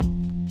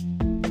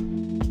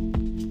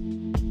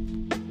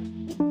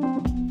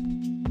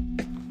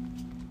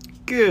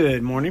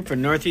Good morning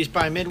from Northeast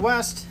by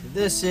Midwest.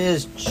 This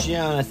is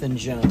Jonathan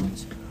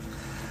Jones.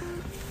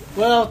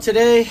 Well,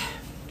 today,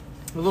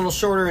 a little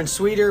shorter and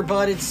sweeter,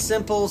 but it's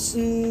simple.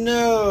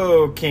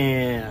 Snowcamp.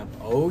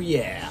 Oh,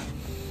 yeah.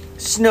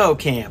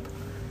 Snowcamp.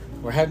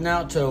 We're heading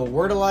out to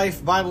Word of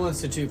Life Bible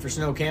Institute for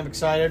Snowcamp.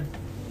 Excited.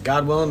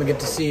 God willing, we get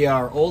to see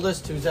our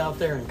oldest who's out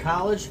there in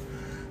college,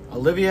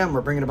 Olivia, and we're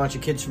bringing a bunch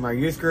of kids from our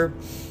youth group.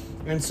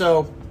 And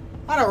so,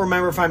 I don't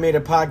remember if I made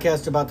a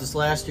podcast about this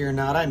last year or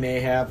not. I may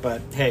have,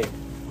 but hey,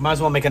 might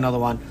as well make another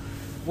one.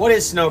 What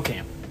is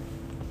Snowcamp?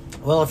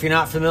 Well, if you're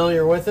not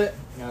familiar with it,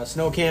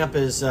 Snowcamp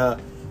is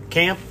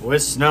camp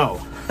with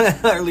snow. Or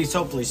at least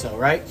hopefully so,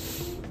 right?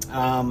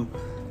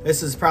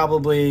 This is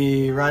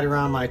probably right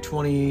around my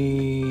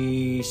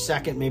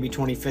 22nd, maybe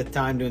 25th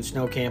time doing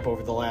Snowcamp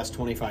over the last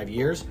 25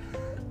 years.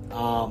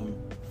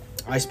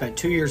 I spent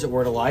 2 years at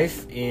Word of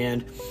Life,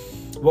 and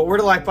what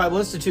Word of Life Bible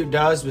Institute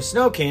does with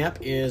Snowcamp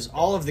is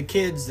all of the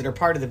kids that are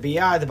part of the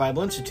BI, the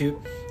Bible Institute,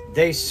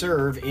 they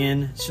serve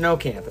in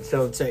Snowcamp. And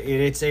so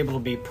it's able to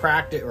be a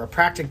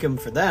practicum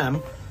for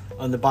them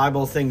on the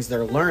Bible things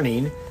they're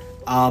learning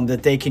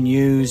that they can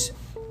use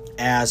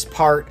as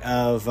part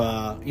of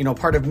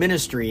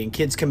ministry. And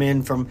kids come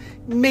in from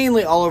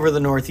mainly all over the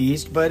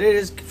Northeast, but it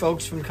is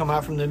folks come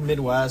out from the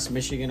Midwest,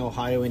 Michigan,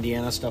 Ohio,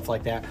 Indiana, stuff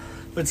like that.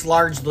 But it's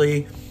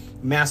largely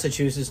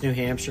Massachusetts, New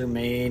Hampshire,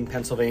 Maine,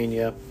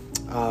 Pennsylvania,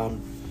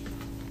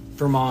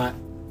 Vermont,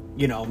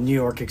 New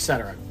York,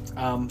 etc.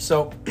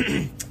 So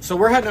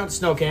we're heading out to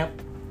Snowcamp,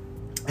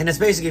 and it's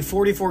basically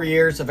 44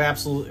 hours of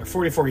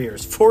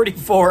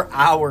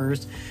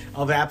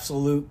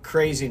absolute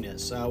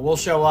craziness. We'll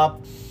show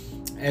up.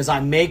 As I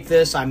make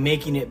this, I'm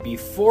making it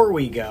before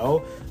we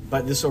go,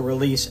 but this will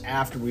release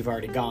after we've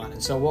already gone.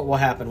 And so what will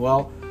happen?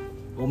 Well,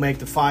 we'll make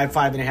the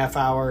 5.5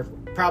 hour,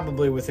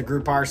 probably with a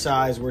group our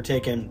size. We're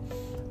taking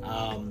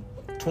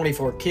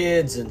 24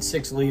 kids and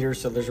 6 leaders,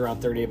 so there's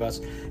around 30 of us.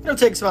 It'll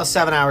take us about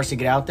 7 hours to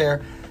get out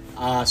there,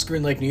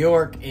 Screen Lake, New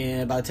York,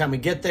 and by the time we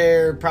get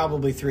there,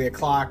 probably 3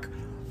 o'clock,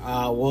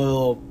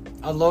 we'll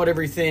unload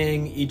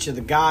everything. Each of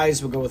the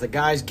guys will go with a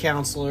guys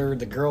counselor,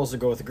 the girls will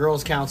go with the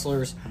girls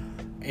counselors,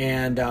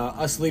 and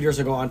us leaders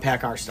will go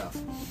unpack our stuff.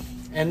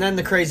 And then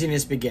the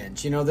craziness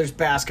begins. There's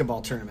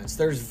basketball tournaments,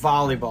 there's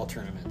volleyball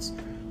tournaments,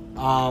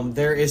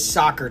 there is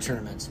soccer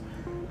tournaments,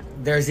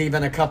 there's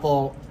even a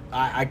couple.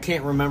 I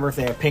can't remember if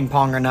they have ping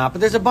pong or not, but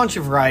there's a bunch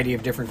of variety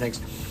of different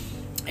things.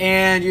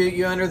 And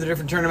you enter the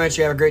different tournaments,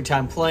 you have a great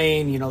time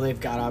playing.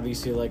 They've got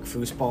obviously like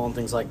foosball and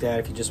things like that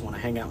if you just want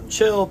to hang out and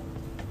chill.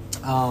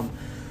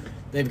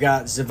 They've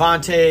got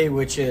Zavante,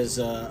 which is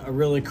a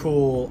really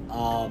cool,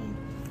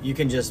 you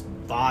can just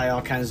buy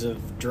all kinds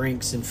of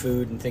drinks and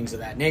food and things of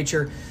that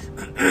nature.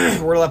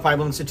 Word of Life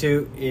Bible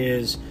Institute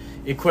is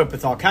equipped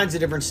with all kinds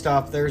of different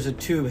stuff. There's a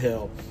tube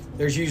hill.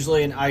 There's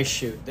usually an ice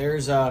chute.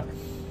 There's a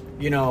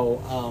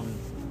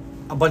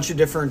bunch of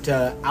different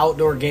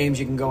outdoor games.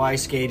 You can go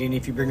ice skating.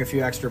 If you bring a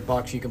few extra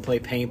bucks, you can play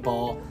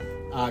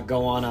paintball,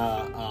 go on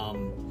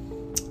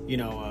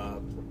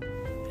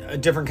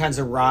different kinds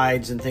of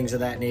rides and things of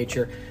that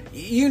nature.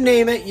 You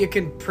name it, you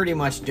can pretty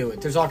much do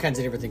it. There's all kinds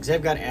of different things.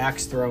 They've got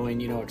axe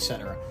throwing,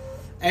 etc.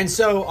 And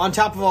so on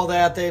top of all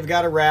that, they've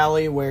got a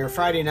rally where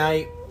Friday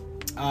night,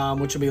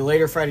 which will be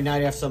later Friday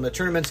night after some of the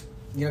tournaments,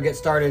 get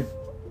started,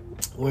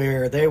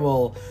 where they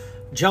will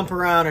jump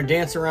around or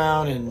dance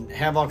around and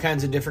have all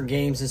kinds of different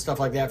games and stuff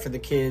like that for the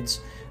kids,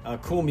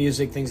 cool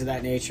music, things of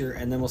that nature,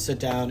 and then we'll sit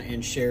down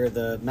and share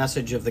the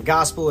message of the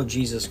gospel of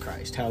Jesus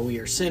Christ, how we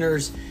are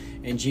sinners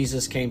and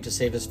Jesus came to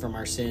save us from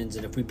our sins,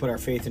 and if we put our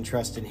faith and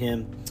trust in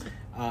Him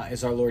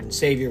as our Lord and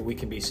Savior, we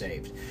can be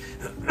saved.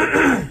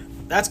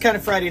 That's kind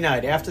of Friday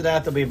night. After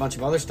that, there'll be a bunch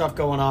of other stuff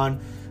going on.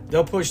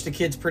 They'll push the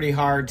kids pretty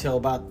hard till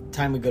about the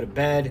time we go to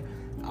bed.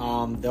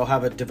 They'll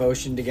have a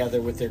devotion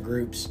together with their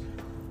groups.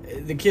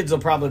 The kids will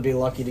probably be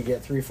lucky to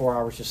get 3-4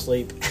 hours of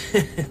sleep.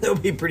 They'll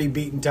be pretty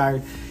beat and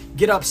tired.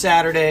 Get up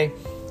Saturday,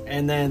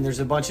 and then there's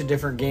a bunch of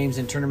different games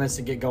and tournaments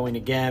to get going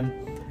again.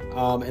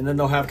 And then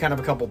they'll have kind of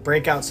a couple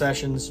breakout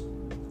sessions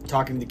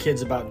talking to the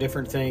kids about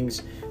different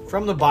things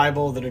from the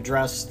Bible that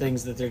address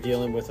things that they're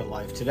dealing with in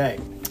life today.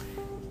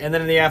 And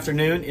then in the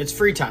afternoon, it's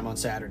free time on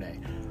Saturday.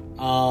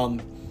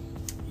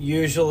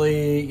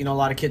 Usually, a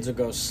lot of kids will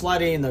go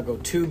sledding, they'll go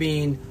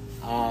tubing.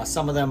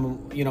 Some of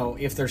them,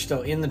 if they're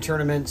still in the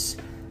tournaments,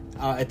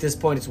 at this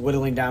point, it's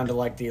whittling down to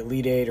like the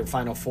Elite Eight or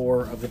Final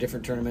Four of the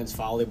different tournaments,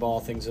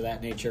 volleyball, things of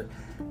that nature.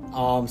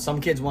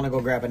 Some kids want to go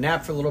grab a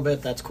nap for a little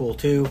bit. That's cool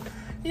too.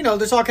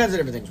 There's all kinds of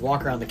different things.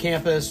 Walk around the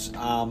campus.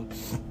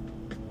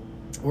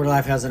 Word of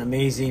Life has an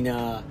amazing,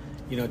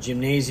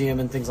 gymnasium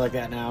and things like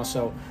that now.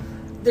 So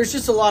there's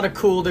just a lot of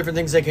cool different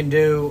things they can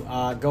do,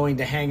 going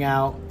to hang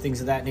out,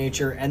 things of that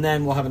nature. And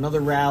then we'll have another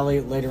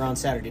rally later on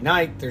Saturday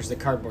night. There's the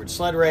cardboard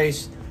sled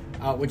race,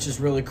 which is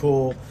really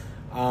cool.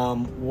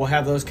 We'll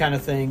have those kind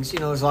of things.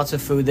 There's lots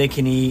of food they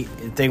can eat.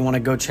 If they want to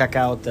go check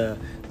out the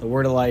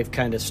Word of Life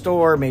kind of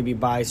store, maybe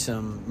buy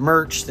some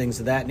merch, things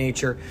of that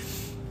nature.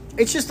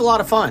 It's just a lot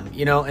of fun,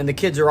 and the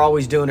kids are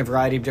always doing a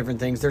variety of different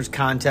things. There's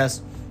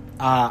contests.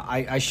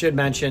 I should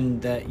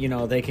mention that,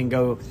 they can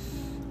go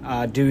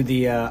do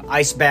the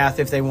ice bath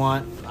if they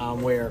want,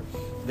 where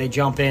they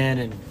jump in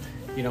and,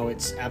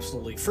 it's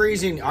absolutely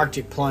freezing.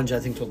 Arctic plunge, I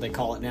think is what they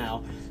call it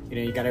now.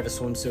 You got to have a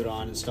swimsuit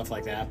on and stuff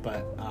like that.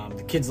 But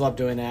the kids love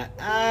doing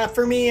that.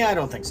 For me, I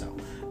don't think so.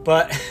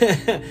 But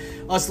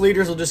us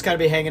leaders will just kind of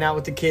be hanging out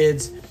with the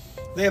kids.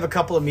 They have a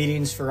couple of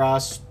meetings for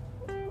us.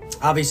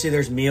 Obviously,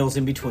 there's meals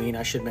in between.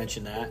 I should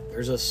mention that.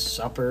 There's a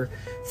supper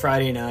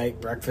Friday night,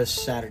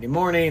 breakfast Saturday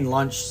morning,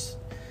 lunch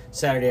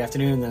Saturday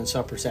afternoon, then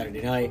supper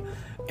Saturday night.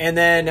 And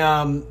then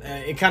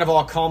it kind of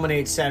all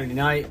culminates Saturday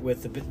night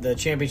with the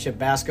championship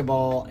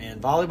basketball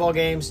and volleyball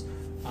games.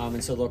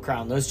 And so they'll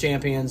crown those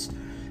champions.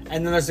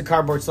 And then there's the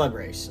cardboard sled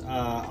race.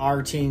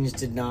 Our teens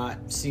did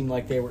not seem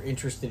like they were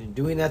interested in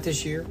doing that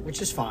this year,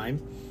 which is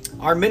fine.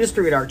 Our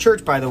ministry at our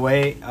church, by the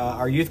way,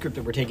 our youth group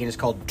that we're taking is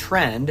called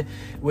TREND,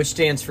 which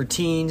stands for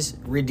Teens,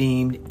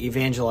 Redeemed,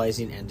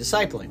 Evangelizing, and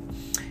Discipling.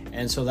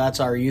 And so that's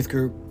our youth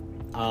group.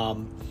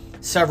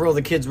 Several of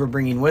the kids we're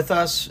bringing with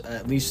us,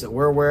 at least that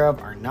we're aware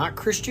of, are not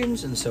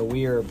Christians. And so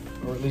we are,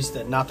 or at least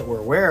that not that we're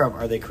aware of,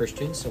 are they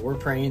Christians. So we're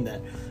praying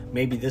that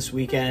maybe this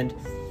weekend,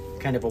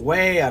 kind of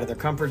away, out of their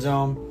comfort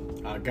zone,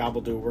 God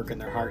will do a work in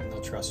their heart and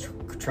they'll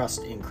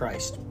trust in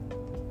Christ.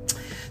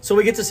 So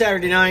we get to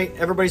Saturday night.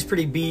 Everybody's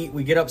pretty beat.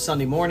 We get up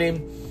Sunday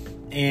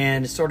morning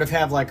and sort of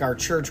have like our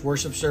church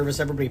worship service.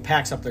 Everybody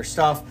packs up their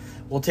stuff.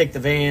 We'll take the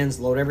vans,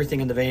 load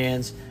everything in the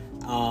vans.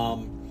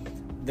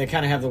 They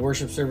kind of have the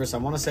worship service. I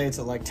want to say it's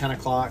at like 10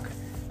 o'clock.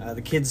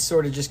 The kids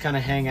sort of just kind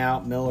of hang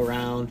out, mill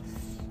around.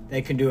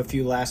 They can do a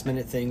few last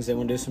minute things. They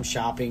want to do some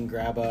shopping,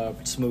 grab a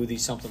smoothie,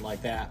 something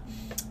like that.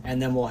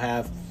 And then we'll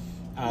have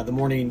the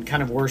morning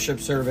kind of worship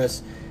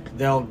service.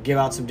 They'll give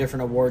out some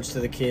different awards to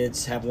the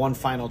kids, have one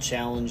final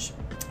challenge,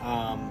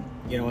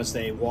 as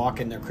they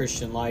walk in their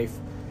Christian life.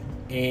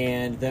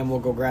 And then we'll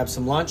go grab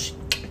some lunch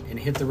and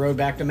hit the road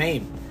back to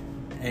Maine.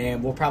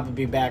 And we'll probably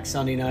be back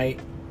Sunday night,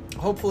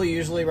 hopefully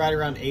usually right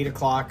around 8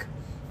 o'clock,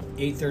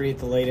 8:30 at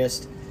the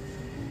latest.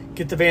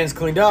 Get the vans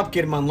cleaned up,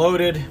 get them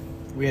unloaded.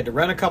 We had to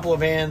rent a couple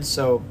of vans,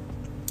 so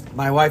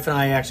my wife and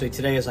I actually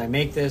today, as I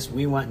make this,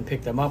 we went and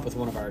picked them up with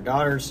one of our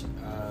daughters.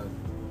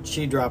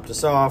 She dropped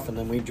us off, and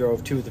then we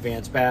drove two of the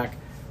vans back.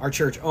 Our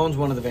church owns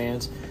one of the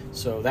vans,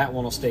 so that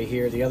one will stay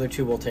here. The other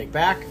two we'll take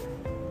back,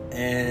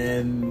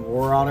 and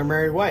we're on our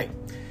merry way.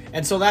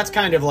 And so that's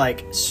kind of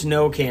like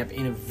Snowcamp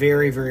in a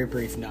very, very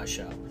brief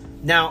nutshell.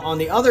 Now, on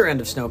the other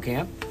end of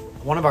Snowcamp,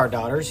 one of our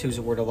daughters, who's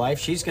a Word of Life,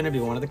 she's going to be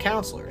one of the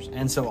counselors.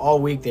 And so all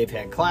week they've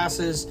had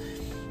classes,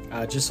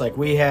 just like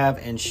we have,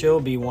 and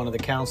she'll be one of the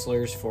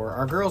counselors for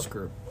our girls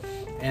group.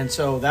 And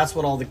so that's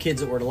what all the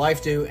kids at Word of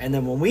Life do. And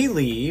then when we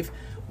leave,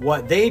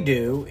 what they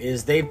do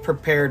is they've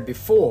prepared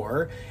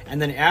before,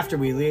 and then after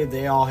we leave,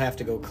 they all have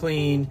to go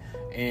clean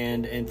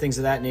and things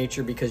of that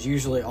nature, because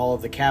usually all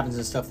of the cabins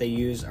and stuff they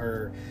use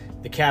are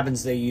the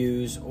cabins they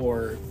use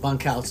or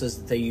bunkhouses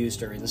that they use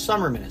during the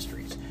summer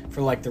ministries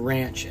for like the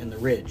ranch and the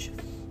ridge.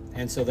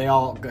 And so they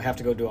all have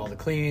to go do all the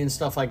cleaning and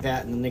stuff like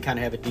that, and then they kind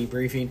of have a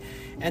debriefing.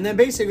 And then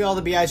basically all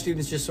the BI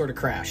students just sort of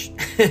crash.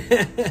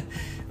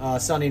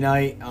 Sunday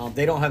night,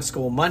 they don't have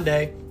school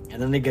Monday,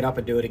 and then they get up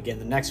and do it again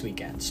the next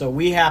weekend. So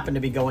we happen to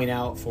be going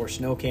out for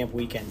Snowcamp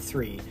Weekend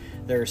 3.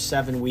 There are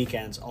 7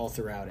 weekends all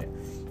throughout it.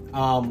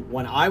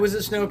 When I was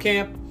at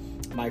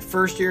Snowcamp, my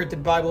first year at the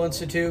Bible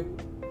Institute,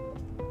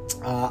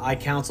 I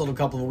counseled a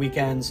couple of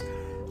weekends,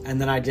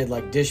 and then I did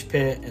like dish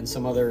pit and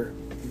some other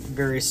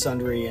various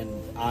sundry and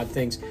odd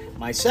things.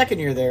 My second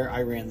year there,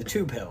 I ran the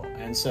tube hill,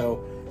 and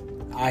so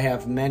I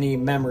have many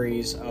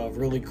memories of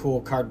really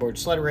cool cardboard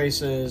sled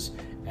races,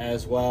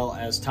 as well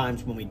as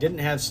times when we didn't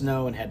have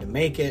snow and had to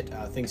make it,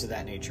 things of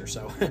that nature.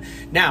 So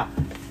now,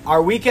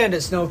 our weekend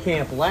at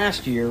Snowcamp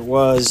last year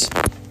was,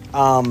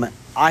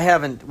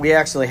 we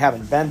actually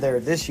haven't been there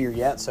this year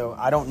yet, so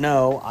I don't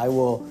know. I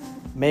will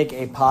make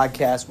a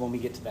podcast when we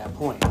get to that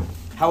point.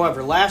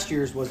 However, last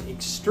year's was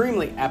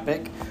extremely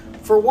epic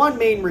for one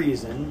main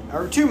reason,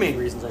 or two main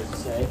reasons, I should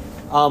say.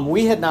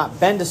 We had not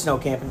been to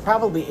Snowcamp in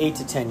probably 8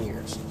 to 10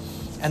 years.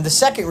 And the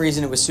second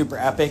reason it was super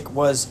epic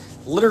was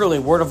literally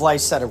Word of Life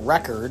set a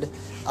record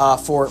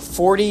for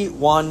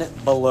 41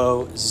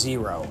 below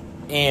zero.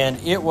 And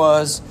it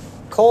was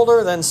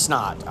colder than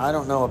snot. I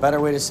don't know a better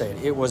way to say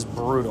it. It was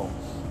brutal.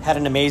 Had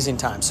an amazing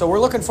time. So we're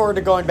looking forward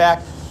to going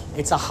back.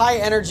 It's a high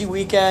energy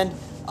weekend.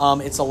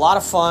 It's a lot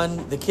of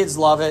fun. The kids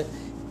love it.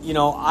 You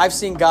know, I've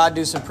seen God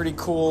do some pretty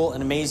cool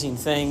and amazing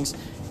things.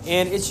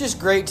 And it's just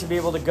great to be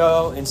able to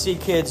go and see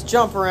kids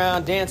jump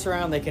around, dance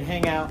around. They can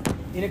hang out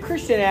in a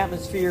Christian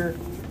atmosphere,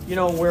 you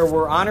know, where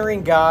we're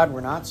honoring God. We're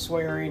not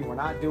swearing. We're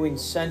not doing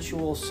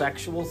sensual,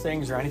 sexual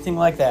things or anything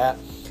like that.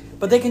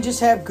 But they can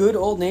just have good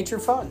old nature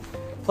fun.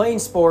 Playing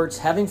sports,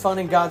 having fun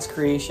in God's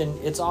creation.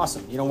 It's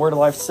awesome. You know, Word of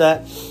Life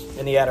set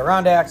in the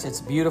Adirondacks. It's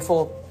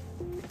beautiful.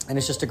 And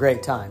it's just a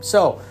great time.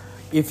 So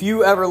if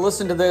you ever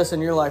listen to this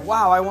and you're like,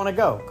 wow, I want to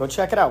go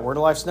check it out. Word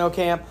of Life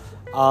Snowcamp.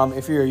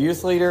 If you're a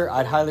youth leader,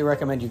 I'd highly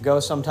recommend you go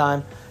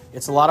sometime.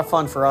 It's a lot of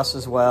fun for us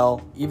as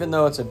well. Even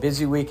though it's a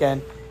busy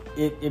weekend,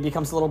 it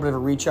becomes a little bit of a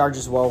recharge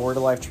as well. Word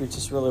of Life treats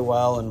us really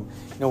well, and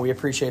we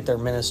appreciate their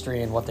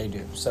ministry and what they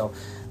do. So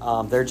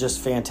they're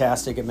just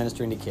fantastic at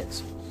ministering to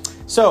kids.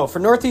 So for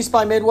Northeast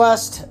by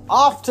Midwest,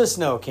 off to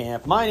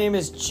Snowcamp. My name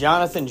is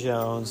Jonathan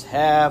Jones.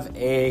 Have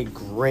a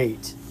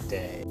great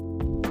day.